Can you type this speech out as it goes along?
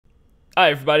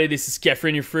Hi everybody, this is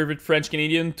Catherine, your favorite French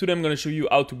Canadian. Today I'm going to show you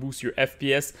how to boost your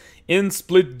FPS in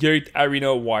Splitgate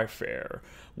Arena Warfare.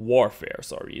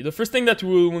 The first thing that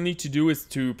we will need to do is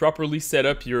to properly set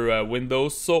up your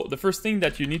Windows. So the first thing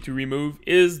that you need to remove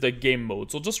is the game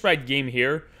mode. So just write game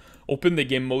here, open the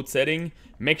game mode setting,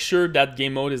 make sure that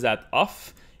game mode is at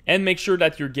off, and make sure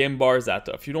that your game bar is at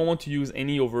off. You don't want to use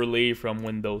any overlay from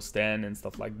Windows 10 and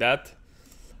stuff like that.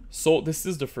 So this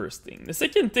is the first thing. The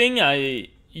second thing,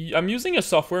 I'm using a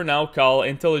software now called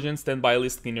Intelligent Standby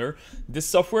List Cleaner. This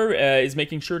software is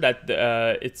making sure that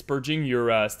it's purging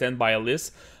your standby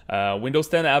list. Windows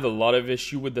 10 have a lot of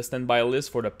issue with the standby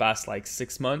list for the past like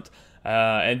 6 months,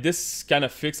 and this kind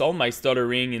of fixed all my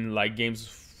stuttering in like games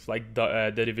like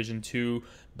the Division 2,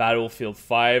 Battlefield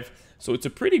 5. So it's a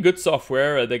pretty good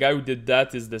software. The guy who did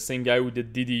that is the same guy who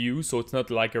did DDU, so it's not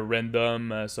like a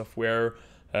random software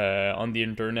on the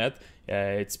internet.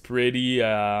 It's pretty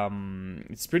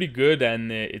good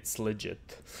and it's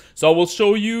legit. So I will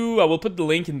show you, I will put the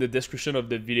link in the description of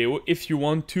the video if you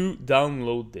want to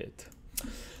download it.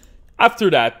 After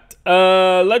that,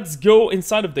 let's go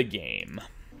inside of the game.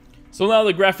 So now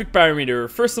the graphic parameter.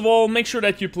 First of all, make sure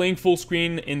that you're playing full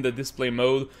screen in the display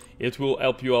mode. It will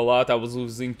help you a lot. I was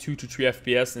losing 2 to 3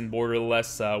 FPS in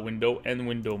borderless window and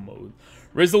window mode.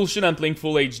 Resolution, I'm playing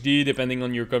full HD, depending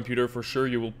on your computer for sure.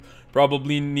 You will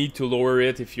probably need to lower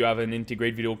it if you have an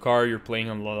integrated video card, you're playing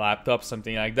on a laptop,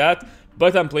 something like that.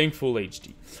 But I'm playing full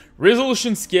HD.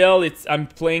 Resolution scale, I'm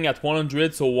playing at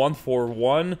 100, so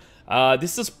 1:1.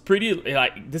 This is pretty,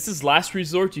 like, this is last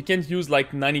resort. You can't use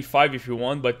like 95 if you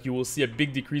want, but you will see a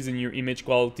big decrease in your image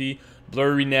quality,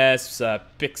 blurriness,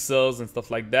 pixels and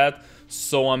stuff like that.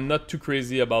 So I'm not too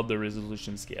crazy about the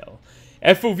resolution scale.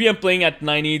 FOV, I'm playing at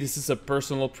 90. This is a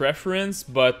personal preference,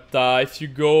 but if you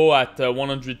go at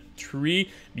 103,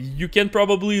 you can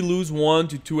probably lose 1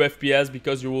 to 2 FPS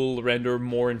because you will render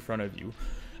more in front of you.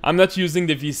 I'm not using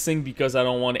the VSync because I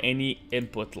don't want any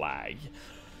input lag.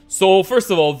 So first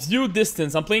of all, view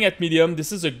distance, I'm playing at medium.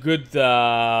 This is a good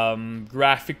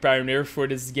graphic parameter for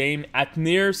this game. At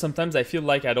near, sometimes I feel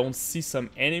like I don't see some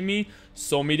enemy,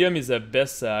 so medium is the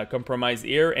best compromise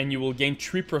here, and you will gain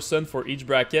 3% for each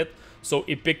bracket. So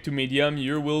epic to medium,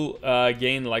 you will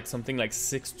gain like something like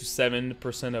 6 to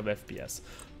 7% of FPS.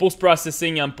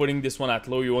 Post-processing, I'm putting this one at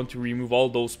low. You want to remove all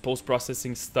those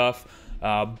post-processing stuff,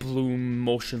 bloom,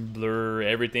 motion blur,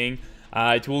 everything.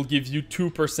 It will give you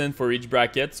 2% for each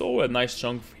bracket, so a nice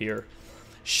chunk here.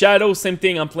 Shadow, same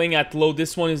thing, I'm playing at low.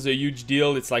 This one is a huge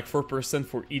deal. It's like 4%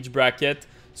 for each bracket.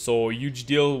 So huge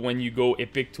deal when you go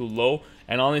epic to low.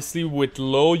 And honestly, with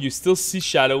low, you still see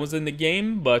shadows in the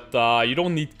game, but you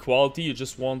don't need quality. You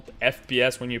just want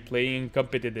FPS when you're playing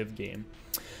competitive game.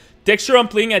 Texture, I'm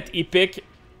playing at epic.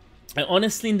 And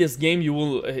honestly, in this game, you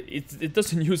will it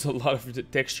doesn't use a lot of the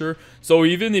texture. So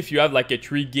even if you have like a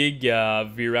 3 gig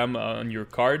VRAM on your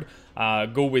card,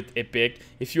 go with epic.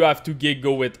 If you have 2 gig,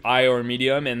 go with high or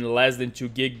medium, and less than 2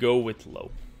 gig, go with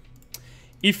low.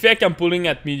 Effect, I'm pulling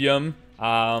at medium.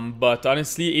 But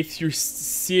honestly, if you're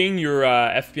seeing your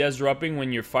FPS dropping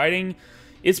when you're fighting,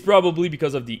 it's probably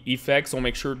because of the effect. So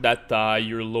make sure that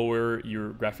you lower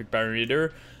your graphic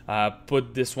parameter.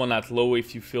 Put this one at low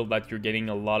if you feel that you're getting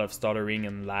a lot of stuttering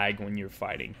and lag when you're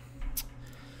fighting.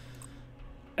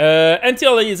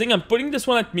 Anti-aliasing, I'm putting this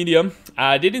one at medium.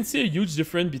 I didn't see a huge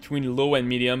difference between low and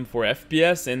medium for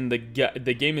FPS, and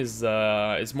the game is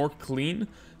more clean.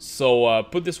 So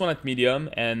put this one at medium,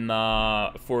 and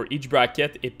for each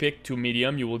bracket, epic to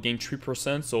medium, you will gain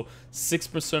 3%, so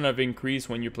 6% of increase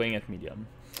when you're playing at medium.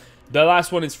 The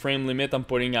last one is frame limit. I'm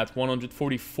putting at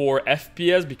 144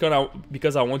 FPS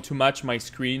because I want to match my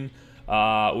screen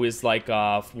with like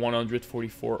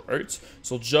 144 Hz.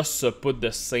 So just put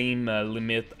the same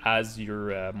limit as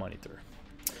your monitor.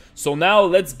 So now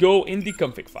let's go in the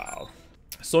config file.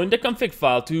 So in the config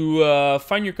file, to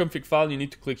find your config file, you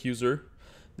need to click user,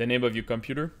 the name of your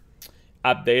computer,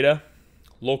 app data,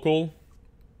 local,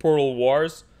 portal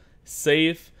wars,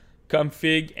 save,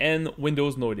 config, and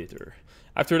Windows no editor.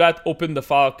 After that, open the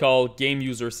file called game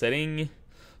user setting,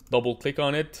 double click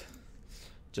on it.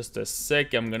 Just a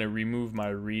sec, I'm gonna remove my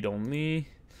read only.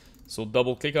 So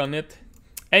double click on it,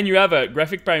 and you have a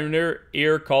graphic parameter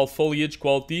here called foliage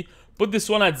quality. Put this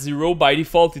one at 0. By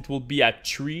default, it will be at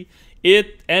 3.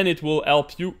 It will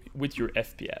help you with your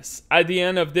FPS. At the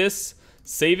end of this,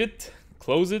 save it,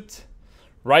 close it,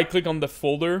 right click on the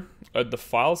folder, the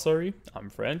file, sorry, I'm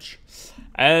French,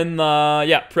 and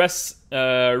yeah, press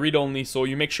read only. So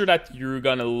you make sure that you're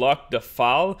gonna lock the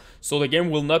file so the game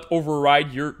will not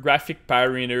override your graphic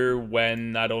parameter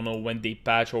when, I don't know, when they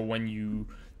patch or when you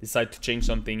decide to change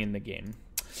something in the game.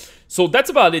 So that's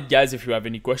about it, guys. If you have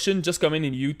any question, just comment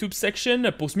in the YouTube section,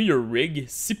 post me your rig,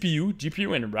 CPU,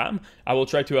 GPU, and RAM. I will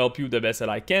try to help you the best that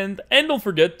I can. And don't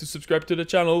forget to subscribe to the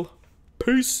channel.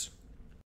 Peace!